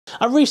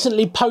I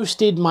recently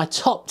posted my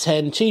top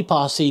 10 cheap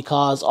RC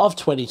cars of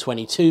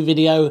 2022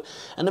 video,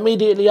 and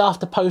immediately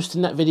after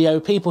posting that video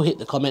people hit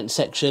the comment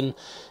section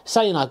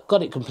saying I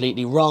got it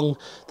completely wrong.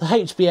 The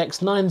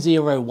HBX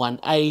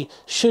 901A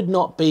should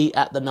not be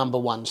at the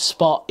 #1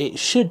 spot. It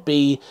should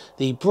be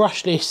the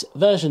Brushless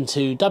version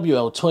 2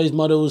 WLTOYS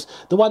models,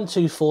 the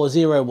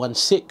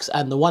 124016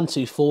 and the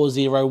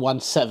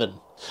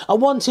 124017. I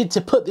wanted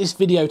to put this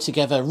video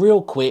together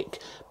real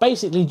quick,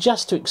 basically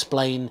just to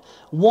explain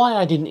why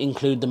I didn't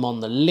include them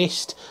on the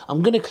list.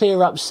 I'm going to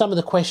clear up some of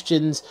the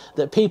questions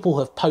that people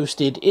have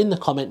posted in the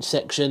comment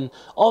section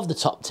of the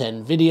top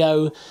 10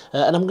 video,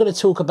 and I'm going to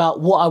talk about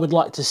what I would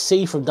like to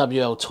see from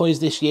WLTOYS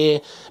this year,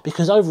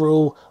 because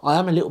overall I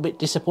am a little bit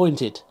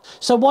disappointed.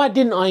 So why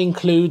didn't I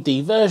include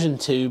the version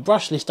 2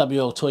 brushless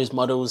WLTOYS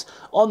models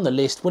on the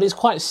list? Well, it's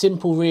quite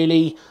simple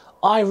really.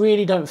 I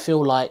really don't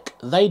feel like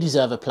they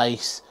deserve a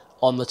place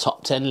on the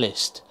top 10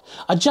 list.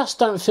 I just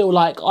don't feel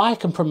like I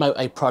can promote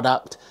a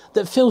product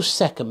that feels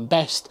second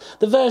best.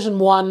 The version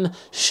 1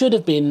 should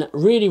have been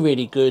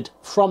really good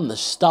from the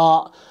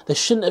start. There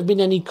shouldn't have been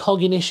any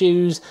cogging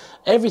issues.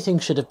 Everything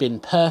should have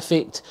been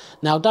perfect.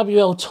 Now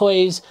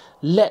WLTOYS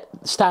let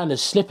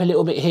standards slip a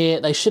little bit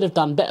here. They should have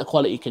done better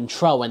quality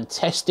control and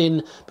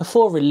testing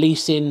before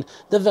releasing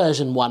the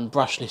version 1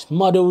 brushless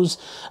models.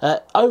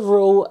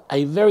 Overall,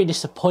 a very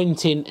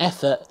disappointing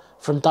effort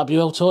from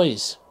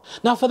WLTOYS.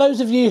 Now, for those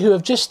of you who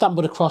have just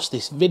stumbled across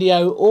this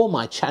video or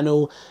my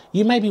channel,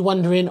 you may be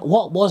wondering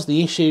what was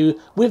the issue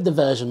with the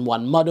version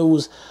 1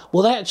 models.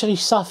 Well, they actually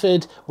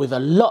suffered with a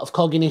lot of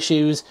cogging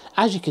issues,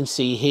 as you can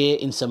see here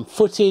in some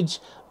footage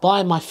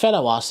by my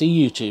fellow RC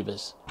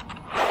YouTubers.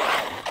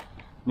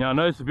 Now I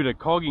noticed a bit of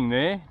cogging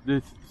there.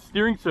 The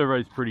steering servo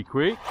is pretty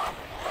quick.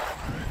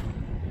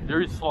 There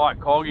is slight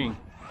cogging.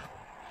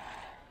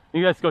 I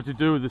think that's got to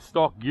do with the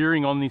stock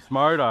gearing on this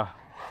motor.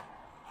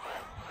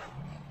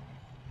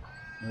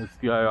 Let's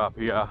go up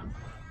here.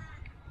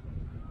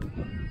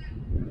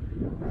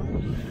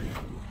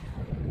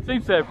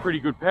 Seems to have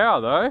pretty good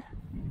power though.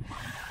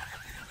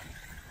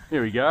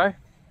 Here we go.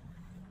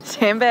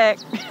 Stand back.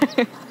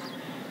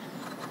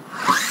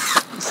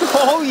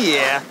 Oh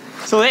yeah.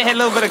 So that had a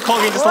little bit of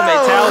cogging just on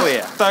that tail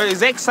there. So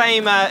exact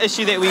same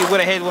issue that we would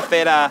have had with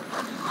that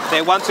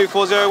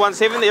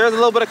 124017. There is a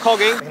little bit of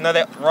cogging. You know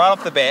that right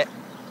off the bat.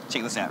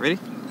 Check this out. Ready?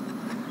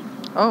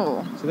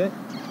 Oh. See that?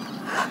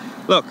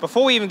 Look,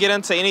 before we even get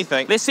into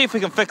anything, let's see if we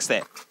can fix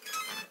that.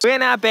 We're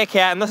now back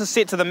out, and this is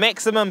set to the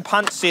maximum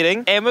punch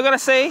setting, and we're gonna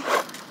see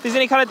if there's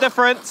any kind of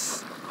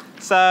difference.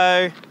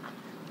 So,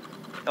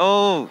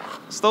 oh,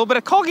 still a bit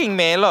of cogging,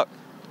 man, look.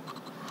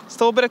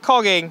 Still a bit of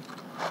cogging.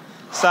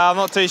 So I'm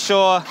not too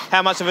sure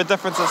how much of a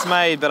difference it's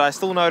made, but I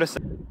still notice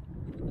it.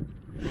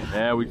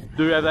 Now we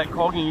do have that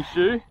cogging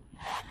issue.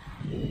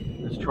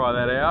 Let's try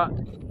that out.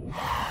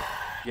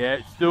 Yeah,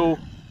 it's still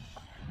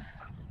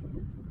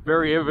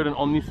very evident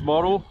on this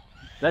model.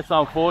 That's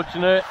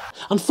unfortunate.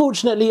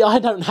 Unfortunately, I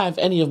don't have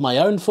any of my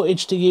own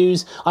footage to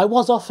use. I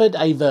was offered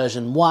a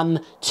version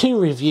 1 to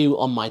review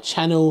on my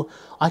channel.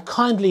 I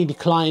kindly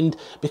declined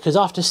because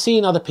after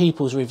seeing other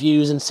people's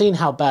reviews and seeing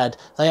how bad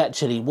they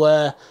actually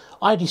were,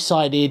 I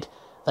decided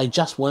they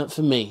just weren't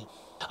for me.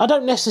 I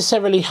don't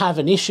necessarily have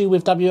an issue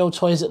with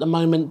WLTOYS at the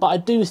moment, but I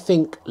do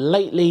think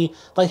lately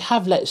they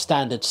have let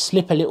standards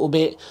slip a little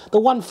bit. The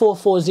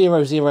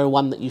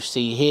 144001 that you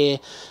see here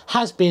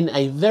has been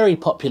a very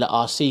popular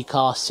RC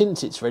car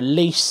since its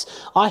release.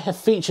 I have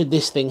featured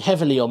this thing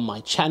heavily on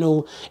my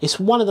channel. It's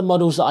one of the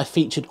models that I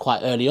featured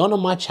quite early on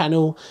my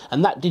channel,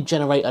 and that did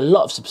generate a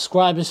lot of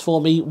subscribers for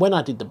me when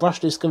I did the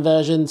brushless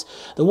conversions.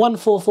 The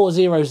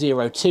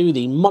 144002,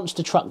 the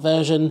monster truck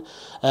version,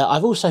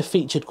 I've also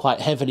featured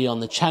quite heavily on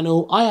the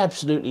channel. I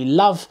absolutely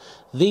love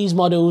these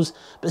models,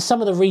 but some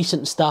of the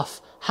recent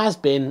stuff has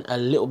been a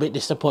little bit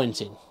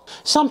disappointing.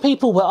 Some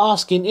people were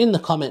asking in the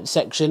comment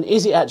section,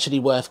 is it actually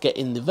worth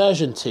getting the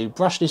version 2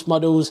 brushless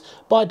models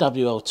by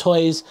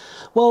WLTOYS?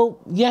 Well,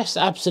 yes,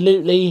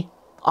 absolutely.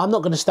 I'm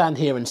not going to stand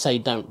here and say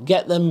don't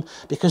get them,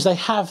 because they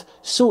have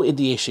sorted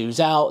the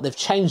issues out. They've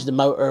changed the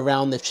motor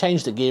around, they've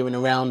changed the gearing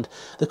around.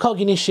 The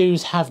cogging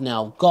issues have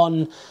now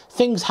gone.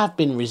 Things have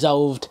been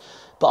resolved.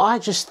 But I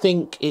just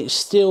think it's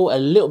still a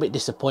little bit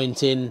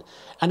disappointing,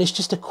 and it's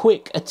just a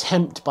quick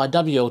attempt by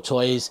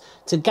WLTOYS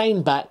to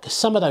gain back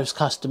some of those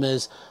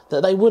customers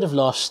that they would have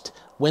lost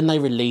when they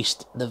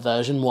released the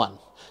version 1.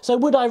 So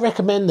would I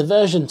recommend the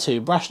version 2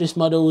 brushless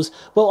models?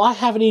 Well, I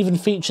haven't even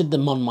featured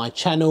them on my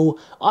channel.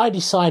 I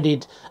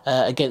decided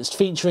against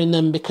featuring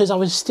them because I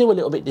was still a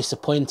little bit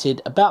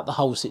disappointed about the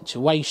whole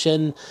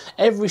situation.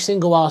 Every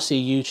single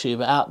RC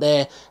YouTuber out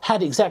there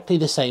had exactly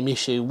the same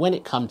issue when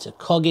it comes to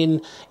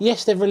cogging.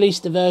 Yes, they've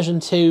released the version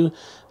 2,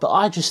 but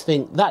I just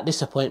think that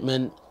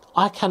disappointment,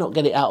 I cannot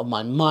get it out of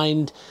my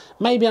mind.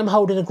 Maybe I'm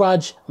holding a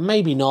grudge,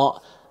 maybe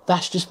not.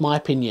 That's just my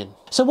opinion.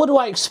 So what do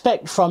I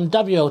expect from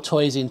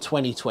WLTOYS in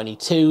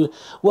 2022?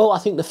 Well, I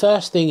think the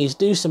first thing is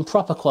do some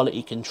proper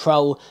quality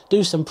control,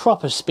 do some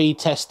proper speed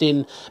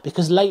testing,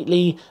 because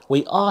lately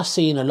we are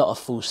seeing a lot of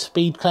false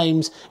speed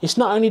claims. It's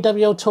not only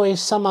WLTOYS,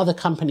 some other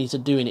companies are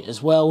doing it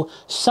as well,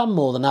 some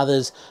more than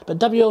others, but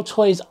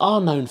WLTOYS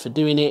are known for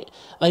doing it.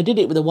 They did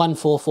it with the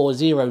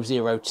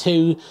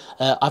 144002.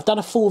 I've done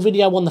a full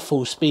video on the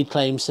full speed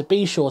claims, so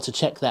be sure to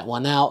check that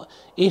one out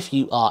if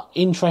you are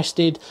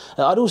interested.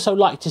 I'd also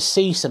like to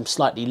see some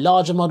slightly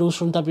larger models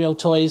from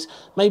WLTOYS,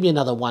 maybe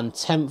another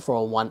 1/10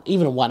 or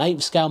even a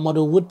 1/8 scale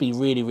model would be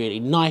really, really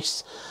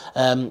nice.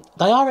 They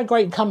are a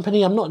great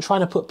company. I'm not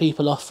trying to put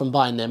people off from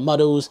buying their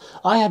models.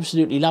 I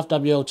absolutely love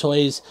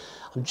WLTOYS.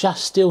 I'm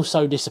just still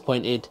so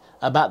disappointed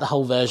about the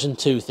whole version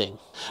 2 thing.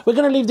 We're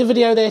going to leave the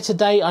video there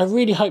today. I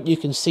really hope you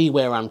can see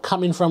where I'm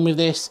coming from with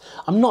this.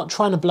 I'm not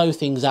trying to blow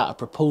things out of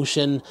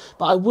proportion,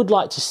 but I would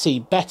like to see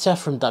better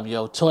from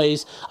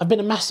WLTOYS. I've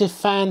been a massive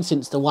fan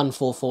since the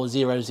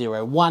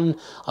 144001.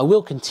 I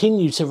will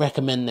continue to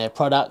recommend their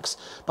products,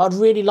 but I'd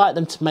really like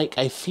them to make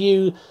a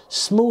few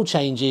small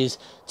changes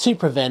to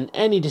prevent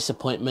any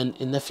disappointment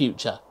in the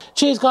future.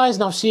 Cheers guys,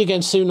 and I'll see you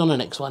again soon on the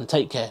next one.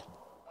 Take care.